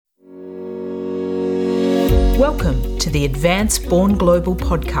Welcome to the Advance Born Global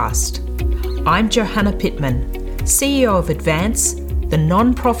podcast. I'm Johanna Pittman, CEO of Advance, the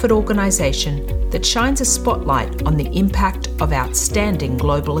non-profit organisation that shines a spotlight on the impact of outstanding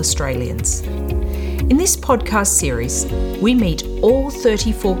global Australians. In this podcast series, we meet all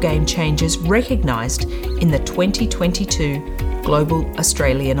 34 game changers recognised in the 2022 Global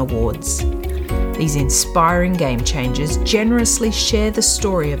Australian Awards. These inspiring game changers generously share the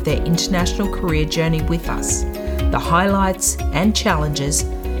story of their international career journey with us, the highlights and challenges,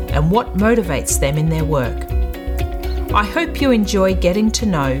 and what motivates them in their work. I hope you enjoy getting to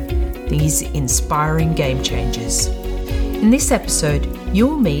know these inspiring game changers. In this episode,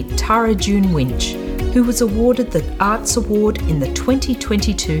 you'll meet Tara June Winch, who was awarded the Arts Award in the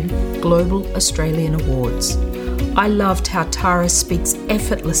 2022 Global Australian Awards. I loved how Tara speaks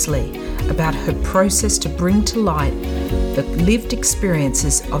effortlessly about her process to bring to light the lived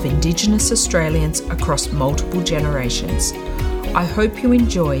experiences of Indigenous Australians across multiple generations. I hope you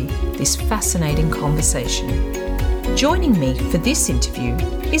enjoy this fascinating conversation. Joining me for this interview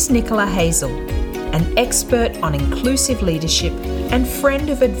is Nicola Hazel, an expert on inclusive leadership and friend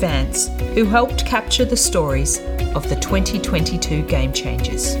of Advance, who helped capture the stories of the 2022 Game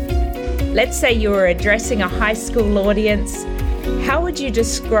Changers. Let's say you were addressing a high school audience. How would you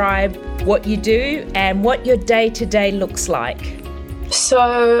describe what you do and what your day-to-day looks like?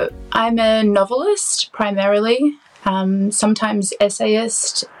 So I'm a novelist primarily, sometimes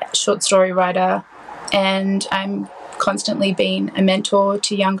essayist, short story writer, and I'm constantly being a mentor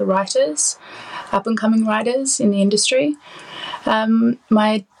to younger writers, up-and-coming writers in the industry.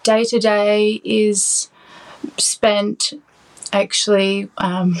 My day-to-day is spent actually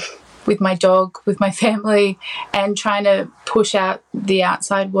with my dog, with my family, and trying to push out the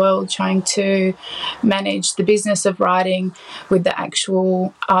outside world, trying to manage the business of writing with the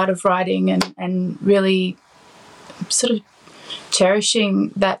actual art of writing, and really sort of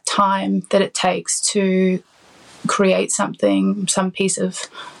cherishing that time that it takes to create something, some piece of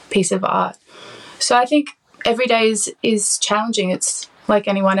art. So I think every day is challenging. It's like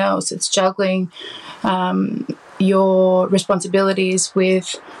anyone else. It's juggling your responsibilities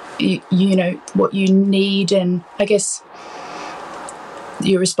with you know what you need, and I guess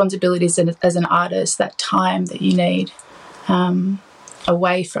your responsibilities as an artist, that time that you need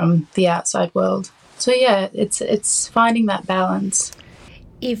away from the outside world. So yeah, it's finding that balance.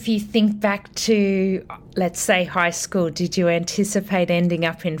 If you think back to, let's say, high school, did you anticipate ending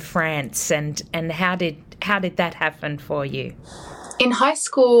up in France, and how did that happen for you? In high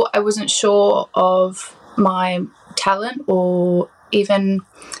school, I wasn't sure of my talent or even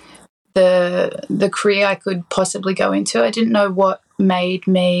the career I could possibly go into. I didn't know what made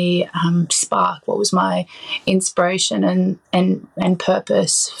me spark, what was my inspiration and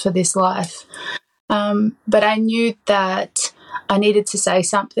purpose for this life. But I knew that I needed to say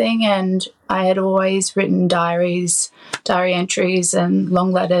something, and I had always written diary entries and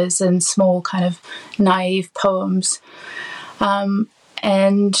long letters and small kind of naive poems.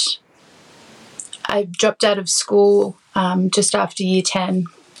 And I dropped out of school just after year 10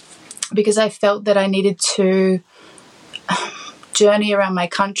 because I felt that I needed to journey around my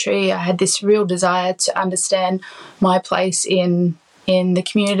country. I had this real desire to understand my place in the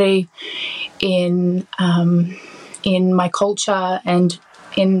community, in my culture, and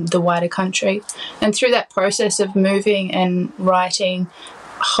in the wider country. And through that process of moving and writing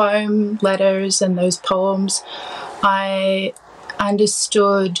home letters and those poems, I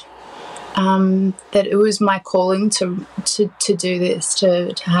understood that it was my calling to do this,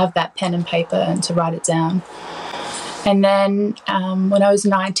 to have that pen and paper and to write it down. And then when I was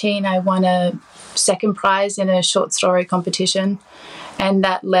 19, I won a second prize in a short story competition, and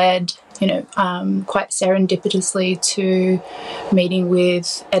that led, quite serendipitously to meeting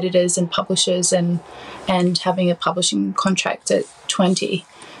with editors and publishers and having a publishing contract at 20.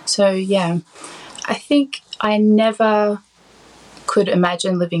 So yeah, I think I never could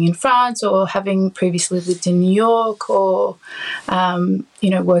imagine living in France or having previously lived in New York or,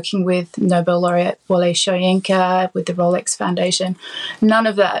 working with Nobel laureate Wole Soyinka with the Rolex Foundation. None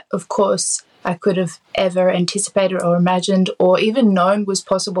of that, of course, I could have ever anticipated or imagined or even known was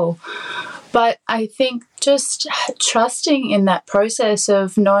possible. But I think just trusting in that process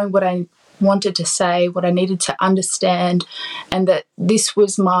of knowing what I wanted to say, what I needed to understand, and that these were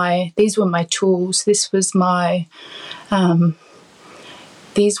my tools, these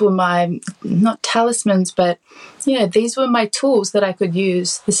were my, not talismans, but, these were my tools that I could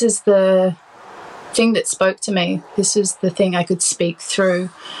use. This is the thing that spoke to me. This is the thing I could speak through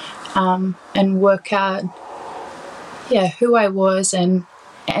and work out, who I was and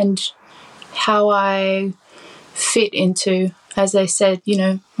how I fit into, as I said,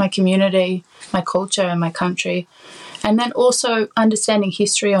 my community, my culture, and my country. And then also understanding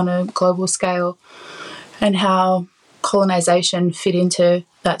history on a global scale and how colonization fit into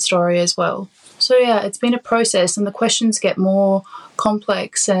that story as well. So yeah, it's been a process, and the questions get more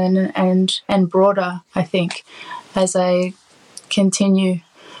complex and broader, I think, as I continue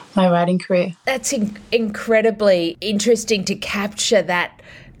my writing career. That's incredibly interesting to capture that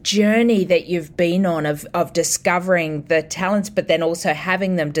journey that you've been on of discovering the talents, but then also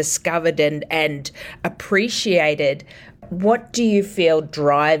having them discovered and appreciated. What do you feel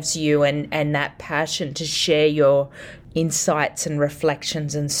drives you and that passion to share your insights and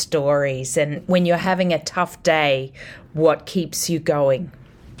reflections and stories? And when you're having a tough day, what keeps you going?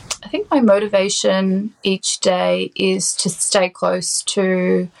 I think my motivation each day is to stay close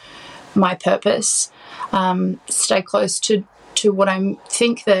to my purpose, stay close to what I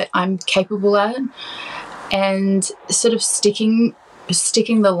think that I'm capable at, and sort of sticking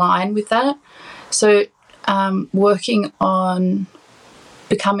the line with that. So working on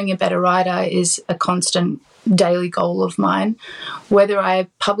becoming a better writer is a constant daily goal of mine. Whether I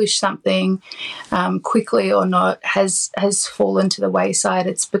publish something quickly or not has fallen to the wayside.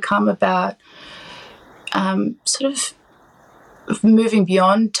 It's become about sort of moving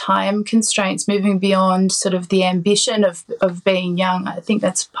beyond time constraints, moving beyond sort of the ambition of being young. I think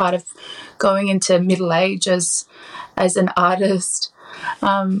that's part of going into middle age as an artist,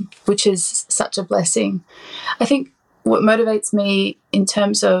 which is such a blessing. I think what motivates me in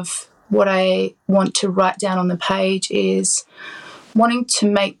terms of what I want to write down on the page is wanting to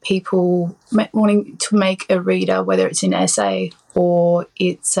make a reader, whether it's in essay or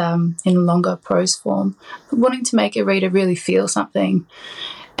it's in longer prose form, wanting to make a reader really feel something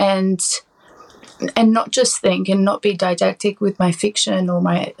and not just think and not be didactic with my fiction or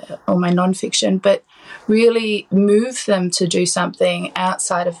my non-fiction, but really move them to do something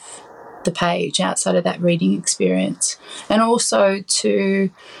outside of the page, outside of that reading experience, and also to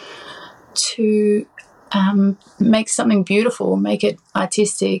make something beautiful, make it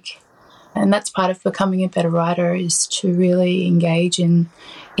artistic. And that's part of becoming a better writer, is to really engage in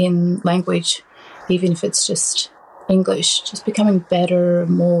language, even if it's just English, just becoming better,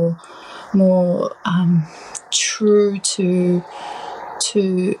 more true to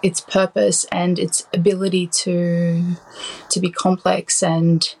its purpose and its ability to be complex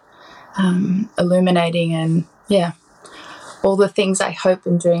and illuminating, and all the things I hope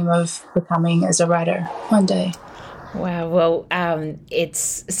and dream of becoming as a writer one day. Wow. Well,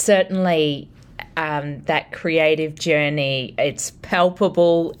 it's certainly that creative journey. It's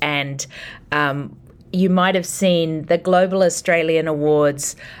palpable, and you might have seen the Global Australian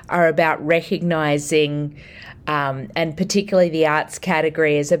Awards are about recognising, and particularly the arts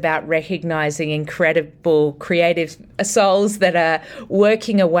category is about recognising incredible creative souls that are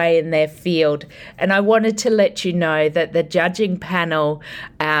working away in their field. And I wanted to let you know that the judging panel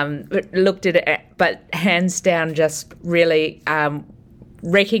looked at it, but hands down just really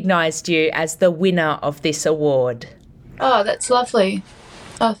recognised you as the winner of this award. Oh, that's lovely.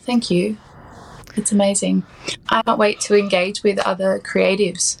 Oh, thank you. It's amazing. I can't wait to engage with other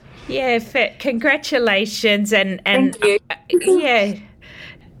creatives. Yeah, congratulations, and thank you. Yeah,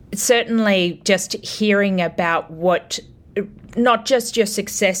 certainly just hearing about not just your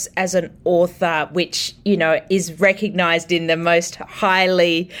success as an author, which is recognised in the most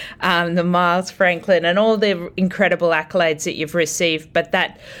highly, the Miles Franklin and all the incredible accolades that you've received, but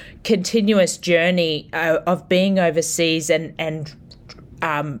that continuous journey of being overseas and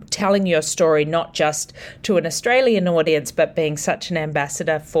telling your story not just to an Australian audience, but being such an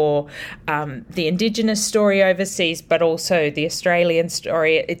ambassador for the Indigenous story overseas, but also the Australian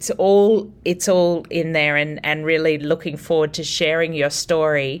story. It's all in there, and really looking forward to sharing your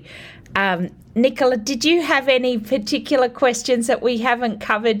story. Nicola, did you have any particular questions that we haven't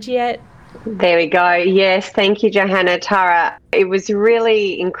covered yet? There we go. Yes, thank you, Johanna. Tara, it was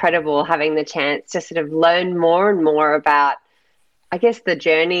really incredible having the chance to sort of learn more and more about, I guess, the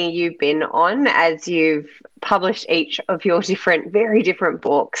journey you've been on as you've published each of your very different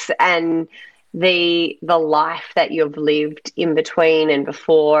books, and the life that you've lived in between and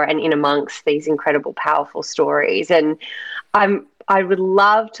before and in amongst these incredible, powerful stories. And I would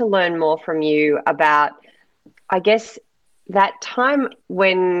love to learn more from you about, I guess, that time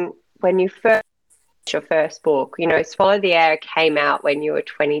when you first your first book, Swallow the Air came out when you were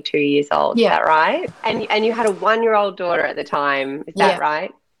 22 years old. Yeah. Is that right? And you had a 1-year-old daughter at the time. Is that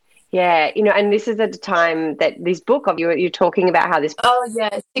right? Yeah. And this is at the time that this book of you're talking about how this. Oh,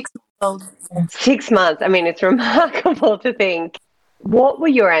 yeah. 6 months old. 6 months. I mean, it's remarkable to think What were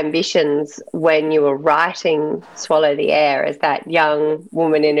your ambitions when you were writing Swallow the Air as that young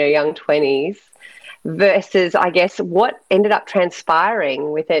woman in her young 20s versus, I guess, what ended up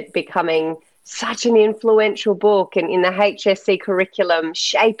transpiring with it becoming such an influential book and in the HSC curriculum,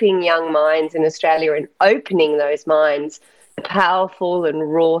 shaping young minds in Australia and opening those minds to powerful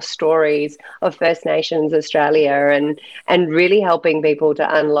and raw stories of First Nations Australia and really helping people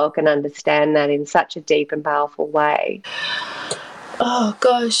to unlock and understand that in such a deep and powerful way? Oh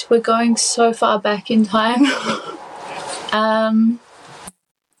gosh, we're going so far back in time.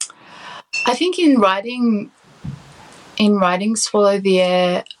 I think in writing Swallow the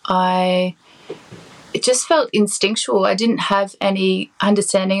Air, it just felt instinctual. I didn't have any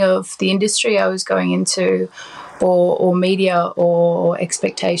understanding of the industry I was going into or media or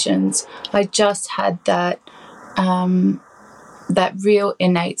expectations. I just had that real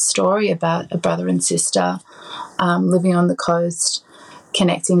innate story about a brother and sister living on the coast,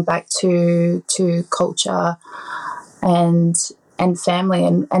 connecting back to culture and family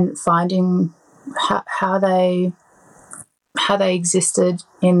and finding how they existed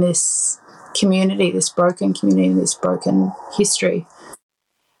in this community, this broken community, this broken history.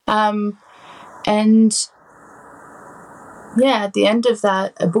 And yeah, at the end of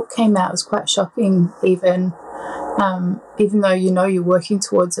that, a book came out. It was quite shocking, even though you're working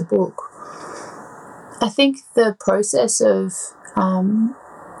towards a book. I think the process of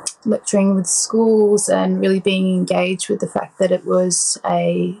lecturing with schools and really being engaged with the fact that it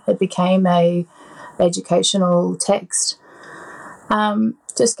became a educational text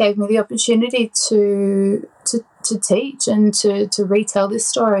just gave me the opportunity to teach and to retell this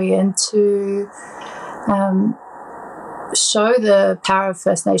story and to show the power of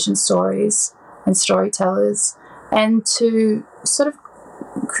First Nation stories and storytellers, and to sort of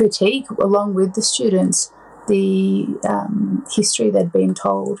critique along with the students the history they'd been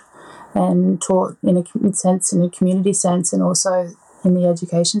told and taught in a community sense, and also in the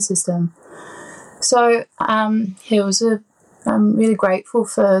education system. So I'm really grateful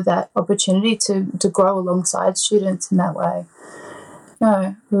for that opportunity to grow alongside students in that way.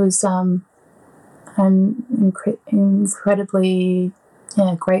 No, it was I'm incredibly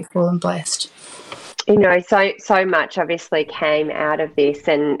grateful and blessed. So much obviously came out of this,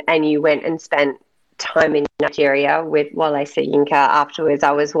 and you went and spent time in Nigeria with Wole Soyinka afterwards.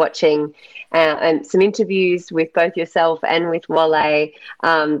 I was watching some interviews with both yourself and with Wole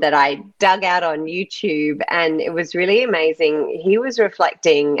that I dug out on YouTube, and it was really amazing. He was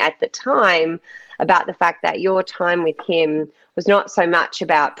reflecting at the time about the fact that your time with him was not so much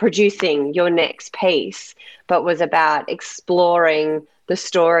about producing your next piece, but was about exploring the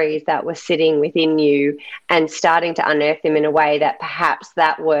stories that were sitting within you and starting to unearth them in a way that perhaps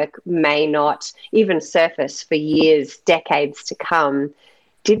that work may not even surface for years, decades to come.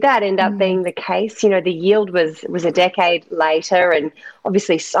 Did that end up being the case? The Yield was a decade later, and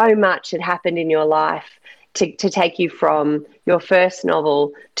obviously so much had happened in your life to take you from your first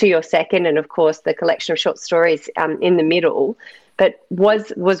novel to your second, and of course the collection of short stories in the middle. But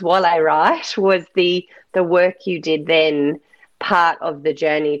was Wole right? Was the work you did then part of the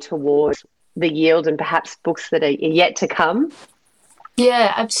journey towards the Yield and perhaps books that are yet to come?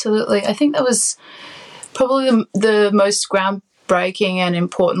 Yeah, absolutely. I think that was probably the most groundbreaking and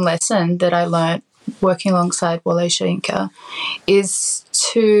important lesson that I learned working alongside Wole Soyinka, is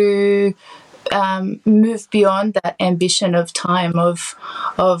to move beyond that ambition of time of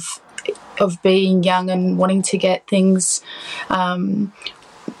being young and wanting to get things,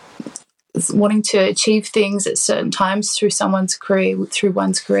 wanting to achieve things at certain times through one's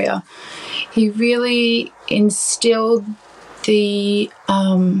career. He really instilled the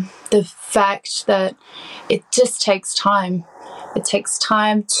fact that it just takes time. It takes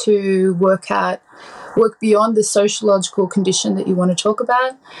time to work beyond the sociological condition that you want to talk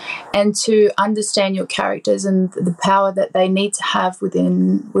about, and to understand your characters and the power that they need to have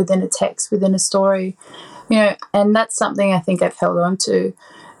within a text, within a story. And that's something I think I've held on to.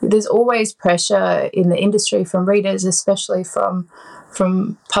 There's always pressure in the industry from readers, especially from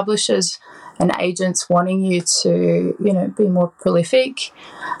publishers and agents, wanting you to, be more prolific.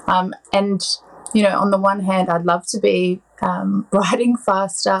 And, on the one hand, I'd love to be writing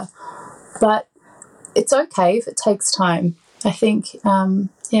faster, but it's okay if it takes time. I think,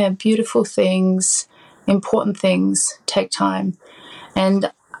 beautiful things, important things take time.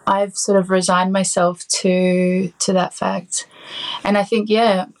 And I've sort of resigned myself to that fact. And I think,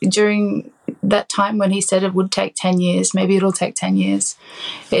 during that time when he said it would take 10 years, maybe it'll take 10 years,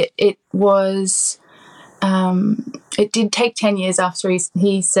 it was it did take 10 years after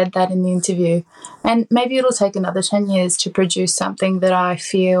he said that in the interview. And maybe it'll take another 10 years to produce something that I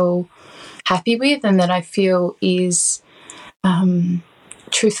feel happy with and that I feel is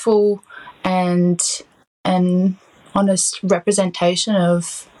truthful and an honest representation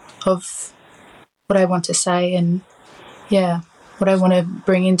of what I want to say and, what I want to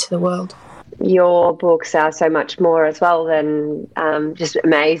bring into the world. Your books are so much more as well than just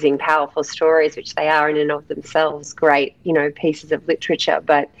amazing, powerful stories, which they are in and of themselves, great, pieces of literature.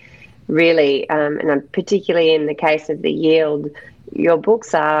 But really, and particularly in the case of The Yield, your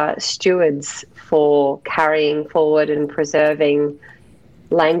books are stewards for carrying forward and preserving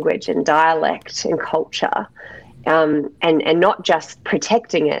language and dialect and culture, and not just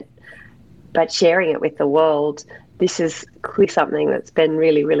protecting it, but sharing it with the world. This is clearly something that's been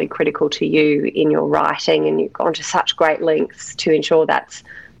really, really critical to you in your writing, and you've gone to such great lengths to ensure that's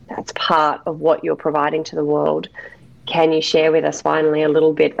part of what you're providing to the world. Can you share with us finally a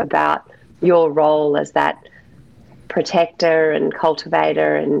little bit about your role as that protector and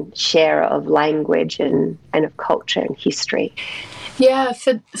cultivator and sharer of language and of culture and history? Yeah,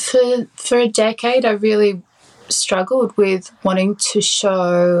 for a decade I really struggled with wanting to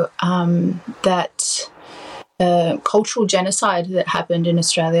show that cultural genocide that happened in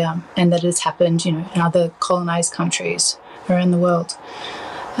Australia and that has happened, in other colonised countries around the world.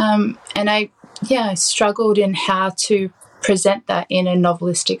 And I struggled in how to present that in a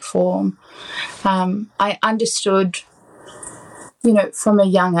novelistic form. I understood, from a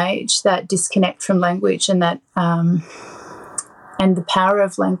young age, that disconnect from language and that and the power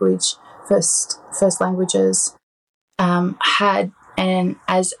of language, first languages, had and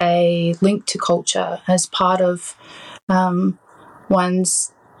as a link to culture, as part of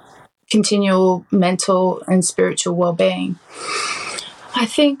one's continual mental and spiritual well-being. I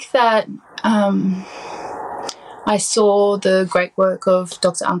think that I saw the great work of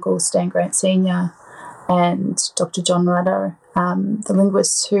Dr. Uncle Stan Grant Sr. and Dr. John Rudder, the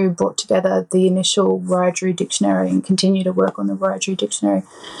linguists who brought together the initial Wiradjuri dictionary and continue to work on the Wiradjuri dictionary.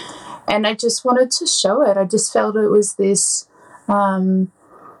 And I just wanted to show it. I just felt it was this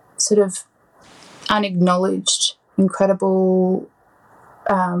sort of unacknowledged, incredible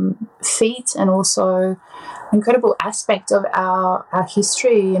feat and also incredible aspect of our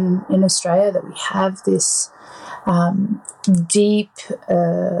history in Australia, that we have this deep,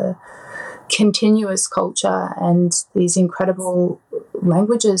 continuous culture and these incredible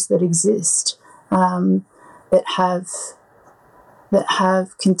languages that exist, that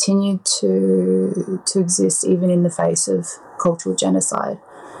have continued to exist even in the face of cultural genocide.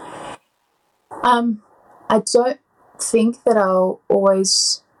 I don't think that I'll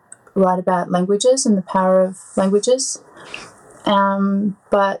always write about languages and the power of languages,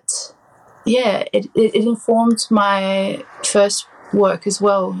 but it informed my first work as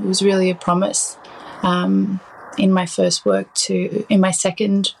well. It was really a promise in my first work in my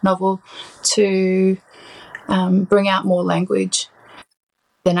second novel to bring out more language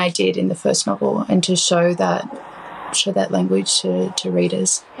than I did in the first novel, and to show that language to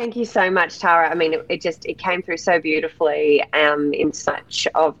readers. Thank you so much, Tara. I mean, it came through so beautifully in so much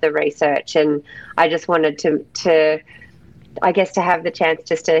of the research, and I just wanted to I guess to have the chance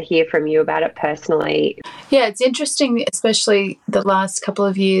just to hear from you about it personally. Yeah, it's interesting, especially the last couple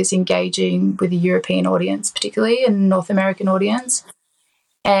of years engaging with a European audience, particularly, and North American audience,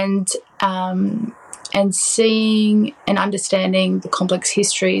 and seeing and understanding the complex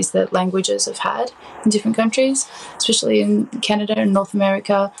histories that languages have had in different countries, especially in Canada and North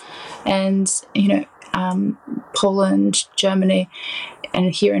America, and Poland, Germany,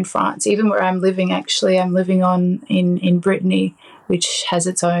 and here in France. Even where I'm living, actually, I'm living in Brittany, which has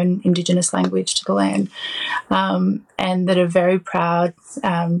its own Indigenous language to the land, and that are very proud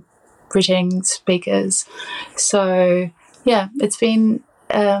Brittany speakers. So, yeah, it's been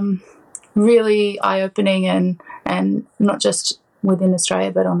really eye-opening and not just within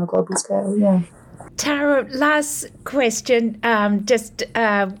Australia but on a global scale. Yeah. Tara, last question.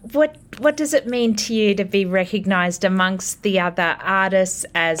 What does it mean to you to be recognised amongst the other artists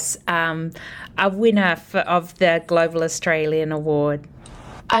as a winner of the Global Australian Award?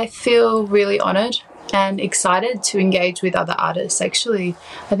 I feel really honoured and excited to engage with other artists, actually.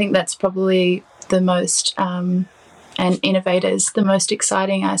 I think that's probably the most, and innovators, the most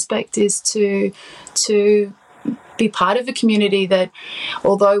exciting aspect is to be part of a community that,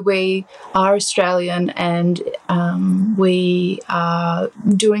 although we are Australian and we are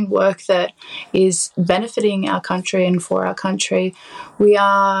doing work that is benefiting our country and for our country, we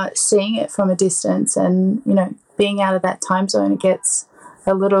are seeing it from a distance, and being out of that time zone, it gets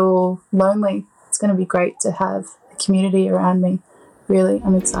a little lonely it's going to be great to have a community around me. Really,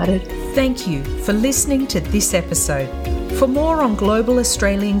 I'm excited. Thank you for listening to this episode. For more on global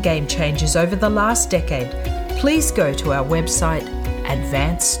Australian game changers over the last decade, please go to our website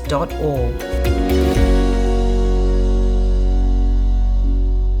advance.org.